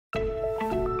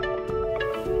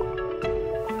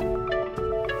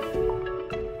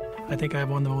I think I have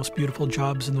one of the most beautiful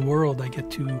jobs in the world. I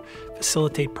get to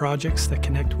facilitate projects that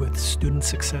connect with student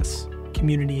success,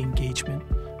 community engagement,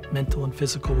 mental and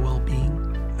physical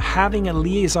well-being. Having a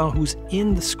liaison who's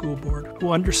in the school board,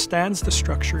 who understands the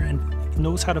structure and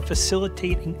knows how to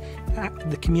facilitate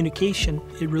the communication,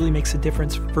 it really makes a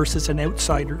difference versus an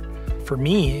outsider. For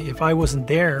me, if I wasn't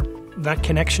there, that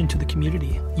connection to the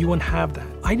community, you wouldn't have that.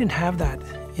 I didn't have that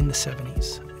in the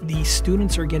 70s. The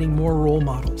students are getting more role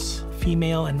models,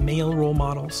 female and male role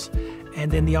models,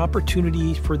 and then the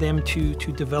opportunity for them to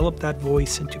develop that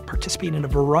voice and to participate in a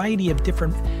variety of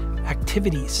different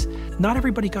activities. Not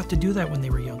everybody got to do that when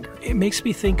they were younger. It makes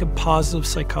me think of positive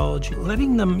psychology,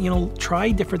 letting them,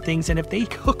 try different things, and if they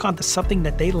hook onto something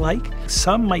that they like,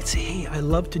 some might say, hey, I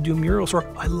love to do murals, or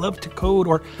I love to code,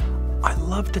 or I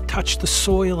love to touch the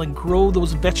soil and grow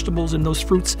those vegetables and those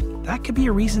fruits. That could be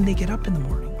a reason they get up in the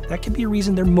morning. That could be a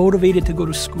reason they're motivated to go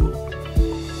to school.